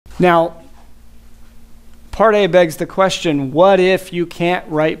Now, part A begs the question, what if you can't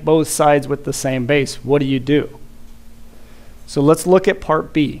write both sides with the same base? What do you do? So let's look at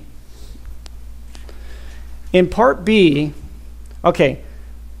part B. In part B, okay,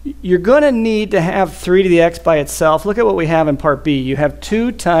 you're going to need to have 3 to the x by itself. Look at what we have in part B. You have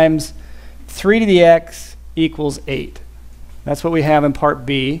 2 times 3 to the x equals 8. That's what we have in part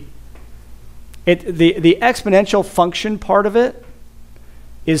B. The exponential function part of it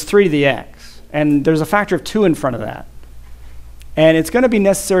is 3 to the x. And there's a factor of 2 in front of that. And it's going to be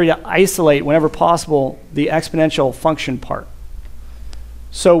necessary to isolate, whenever possible, the exponential function part.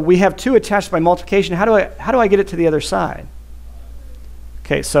 So we have 2 attached by multiplication. How do I get it to the other side?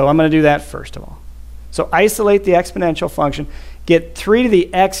 Okay, so I'm going to do that first of all. So isolate the exponential function. Get 3 to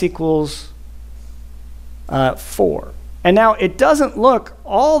the x equals 4. And now it doesn't look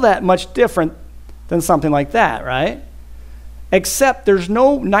all that much different than something like that, right? Except there's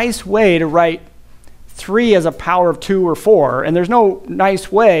no nice way to write 3 as a power of 2 or 4, and there's no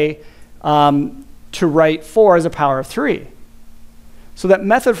nice way to write 4 as a power of 3. So that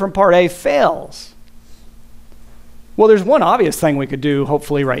method from part A fails. Well, there's one obvious thing we could do,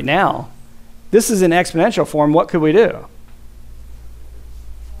 hopefully, right now. This is in exponential form. What could we do?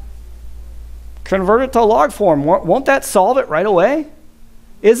 Convert it to log form. Won't that solve it right away?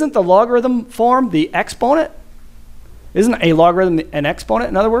 Isn't the logarithm form the exponent? Isn't a logarithm an exponent,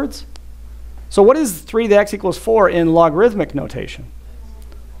 in other words? So what is 3 to the x equals 4 in logarithmic notation?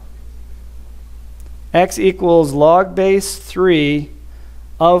 X equals log base 3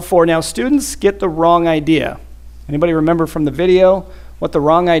 of 4. Now, students get the wrong idea. Anybody remember from the video what the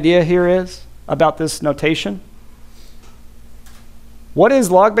wrong idea here is about this notation? What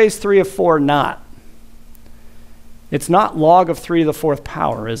is log base 3 of 4 not? It's not log of 3 to the 4th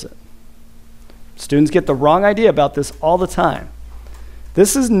power, is it? Students get the wrong idea about this all the time.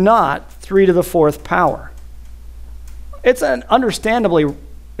 This is not 3 to the 4th power. It's understandable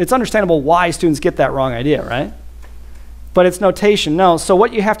why students get that wrong idea, right? But it's notation. No, so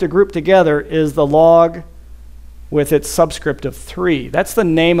what you have to group together is the log with its subscript of 3. That's the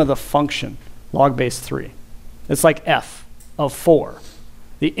name of the function, log base 3. It's like f of 4.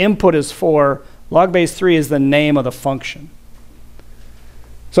 The input is 4. Log base 3 is the name of the function.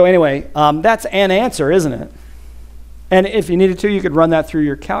 So anyway, that's an answer, isn't it? And if you needed to, you could run that through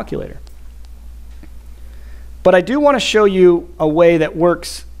your calculator. But I do want to show you a way that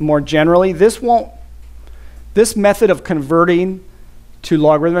works more generally. This method of converting to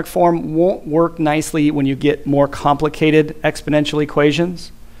logarithmic form won't work nicely when you get more complicated exponential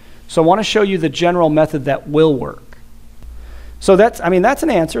equations. So I want to show you the general method that will work. So that's an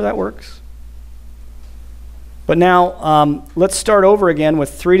answer that works. But now let's start over again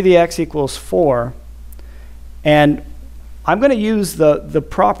with 3 to the x equals 4. And I'm going to use the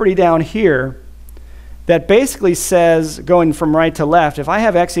property down here that basically says, going from right to left, if I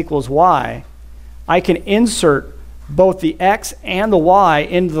have x equals y, I can insert both the x and the y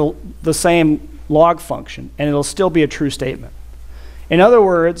into the same log function, and it'll still be a true statement. In other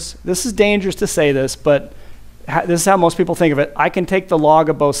words, this is dangerous to say this, but this is how most people think of it. I can take the log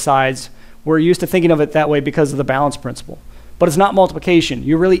of both sides. We're used to thinking of it that way because of the balance principle. But it's not multiplication.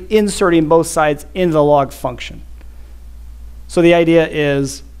 You're really inserting both sides into the log function. So the idea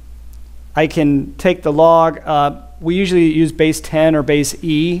is I can take the log. We usually use base 10 or base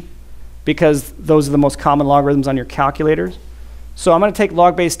e because those are the most common logarithms on your calculators. So I'm going to take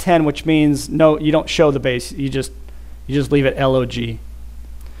log base 10, which means no, you don't show the base. You just leave it log.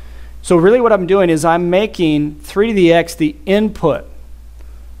 So really what I'm doing is I'm making 3 to the x the input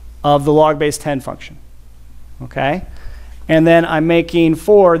of the log base 10 function. Okay? And then I'm making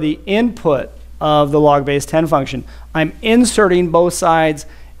 4 the input of the log base 10 function. I'm inserting both sides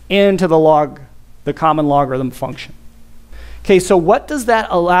into the common logarithm function. Okay, so what does that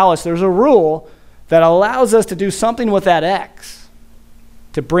allow us? There's a rule that allows us to do something with that x,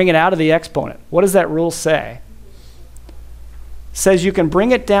 to bring it out of the exponent. What does that rule say? It says you can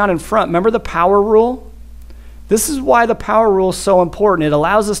bring it down in front. Remember the power rule? This is why the power rule is so important. It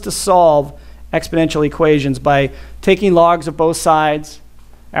allows us to solve exponential equations by taking logs of both sides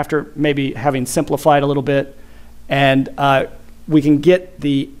after maybe having simplified a little bit, and we can get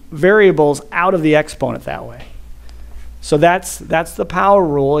the variables out of the exponent that way. So that's the power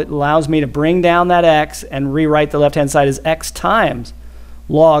rule. It allows me to bring down that x and rewrite the left-hand side as x times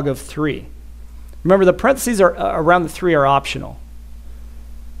log of 3. Remember, the parentheses around the 3 are optional.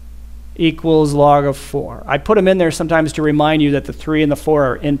 Equals log of 4. I put them in there sometimes to remind you that the 3 and the 4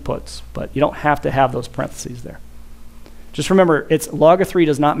 are inputs, but you don't have to have those parentheses there. Just remember, it's log of 3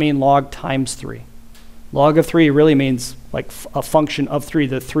 does not mean log times 3. Log of 3 really means like a function of 3.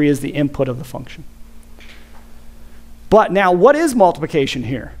 The 3 is the input of the function. But now, what is multiplication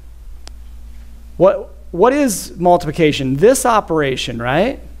here? What is multiplication? This operation,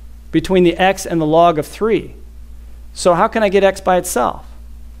 right? Between the x and the log of 3. So how can I get x by itself?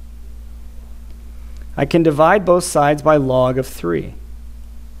 I can divide both sides by log of 3.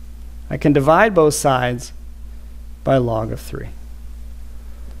 I can divide both sides by log of 3.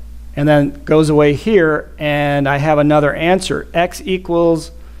 And then goes away here, and I have another answer. X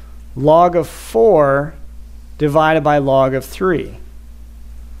equals log of 4 divided by log of 3.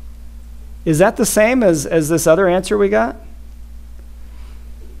 Is that the same as this other answer we got?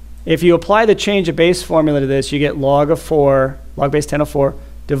 If you apply the change of base formula to this, you get log of 4, log base 10 of 4,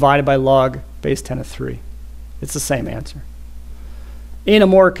 divided by log base 10 of 3. It's the same answer. In a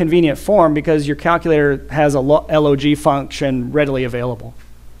more convenient form because your calculator has a log function readily available.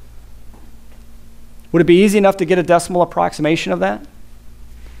 Would it be easy enough to get a decimal approximation of that?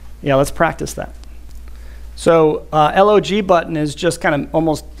 Yeah, let's practice that. So log button is just kind of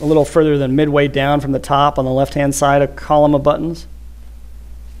almost a little further than midway down from the top on the left-hand side of column of buttons.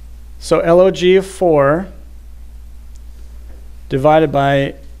 So log of 4 divided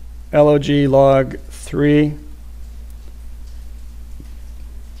by log log 3.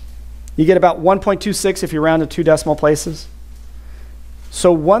 You get about 1.26 if you round to 2 decimal places.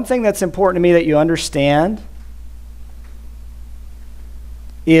 So one thing that's important to me that you understand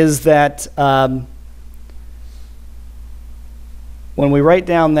is that when we write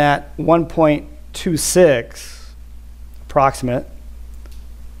down that 1.26 approximate,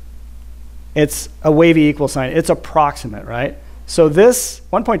 it's a wavy equal sign. It's approximate, right? So this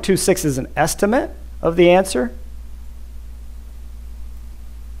 1.26 is an estimate of the answer.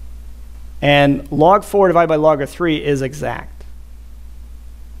 And log 4 divided by log of 3 is exact.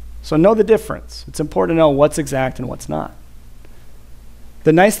 So know the difference. It's important to know what's exact and what's not.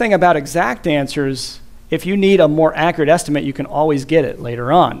 The nice thing about exact answers, if you need a more accurate estimate, you can always get it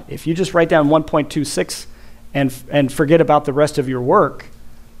later on. If you just write down 1.26 and forget about the rest of your work,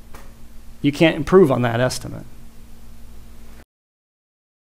 you can't improve on that estimate.